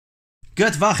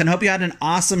Good Vach, and hope you had an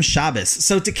awesome Shabbos.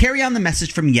 So to carry on the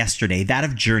message from yesterday, that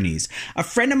of journeys, a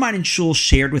friend of mine in shul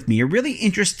shared with me a really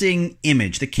interesting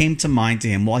image that came to mind to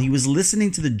him while he was listening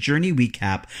to the journey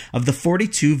recap of the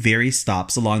 42 various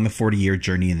stops along the 40-year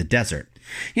journey in the desert.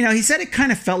 You know, he said it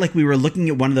kind of felt like we were looking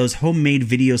at one of those homemade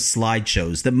video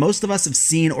slideshows that most of us have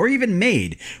seen or even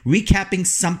made, recapping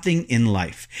something in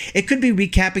life. It could be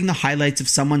recapping the highlights of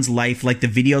someone's life, like the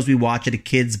videos we watch at a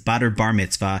kid's bat or bar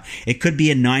mitzvah. It could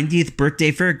be a 90th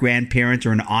birthday for a grandparent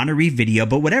or an honoree video,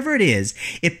 but whatever it is,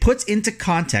 it puts into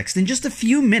context in just a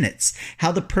few minutes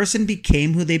how the person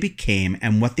became who they became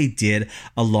and what they did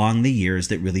along the years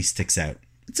that really sticks out.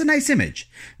 It's a nice image.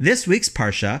 This week's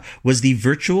Parsha was the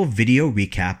virtual video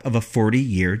recap of a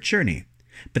 40-year journey.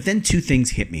 But then two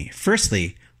things hit me.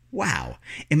 Firstly, wow,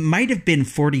 it might have been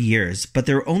 40 years, but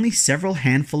there are only several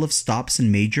handful of stops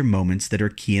and major moments that are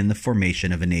key in the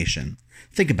formation of a nation.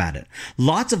 Think about it.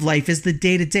 Lots of life is the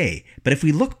day-to-day, but if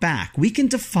we look back, we can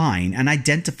define and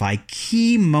identify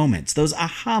key moments, those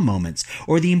aha moments,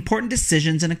 or the important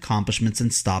decisions and accomplishments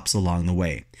and stops along the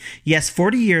way. Yes,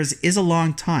 40 years is a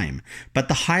long time, but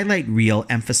the highlight reel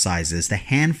emphasizes the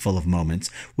handful of moments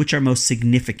which are most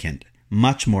significant,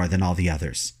 much more than all the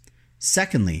others.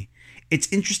 Secondly, it's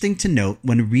interesting to note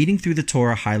when reading through the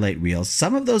Torah highlight reels,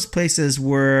 some of those places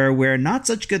were where not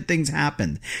such good things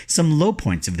happened, some low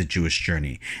points of the Jewish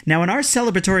journey. Now, in our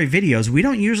celebratory videos, we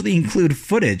don't usually include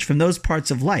footage from those parts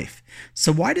of life.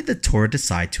 So why did the Torah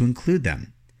decide to include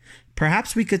them?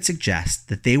 Perhaps we could suggest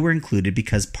that they were included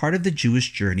because part of the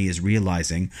Jewish journey is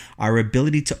realizing our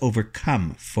ability to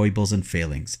overcome foibles and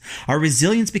failings. Our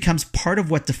resilience becomes part of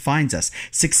what defines us,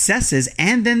 successes,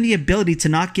 and then the ability to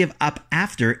not give up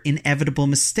after inevitable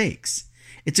mistakes.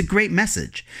 It's a great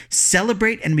message.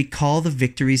 Celebrate and recall the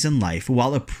victories in life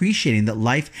while appreciating that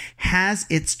life has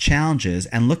its challenges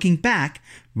and looking back,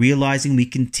 realizing we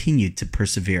continued to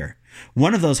persevere.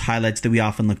 One of those highlights that we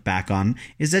often look back on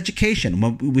is education,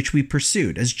 which we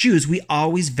pursued. As Jews, we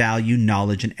always value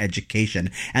knowledge and education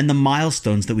and the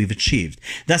milestones that we've achieved.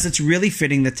 Thus, it's really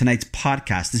fitting that tonight's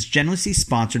podcast is generously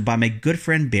sponsored by my good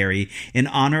friend Barry in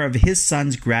honor of his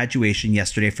son's graduation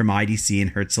yesterday from IDC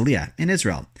in Herzliya in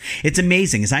Israel. It's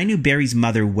amazing, as I knew Barry's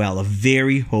mother well, a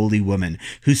very holy woman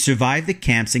who survived the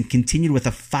camps and continued with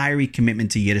a fiery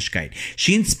commitment to Yiddishkeit.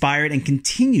 She inspired and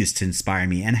continues to inspire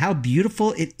me, and how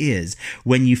beautiful it is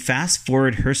when you fast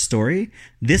forward her story.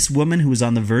 This woman who was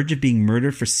on the verge of being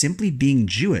murdered for simply being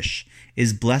Jewish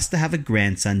is blessed to have a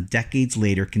grandson decades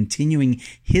later continuing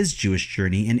his Jewish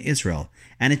journey in Israel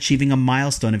and achieving a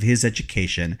milestone of his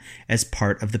education as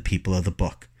part of the people of the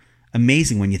book.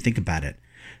 Amazing when you think about it.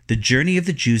 The journey of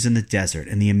the Jews in the desert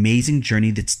and the amazing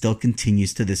journey that still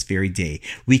continues to this very day.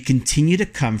 We continue to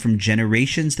come from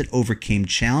generations that overcame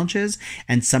challenges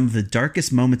and some of the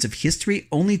darkest moments of history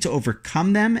only to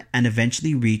overcome them and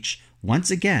eventually reach,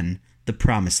 once again, the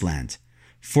promised land.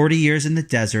 40 years in the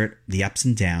desert, the ups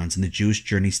and downs, and the Jewish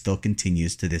journey still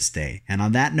continues to this day. And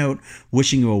on that note,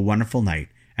 wishing you a wonderful night,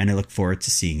 and I look forward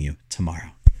to seeing you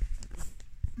tomorrow.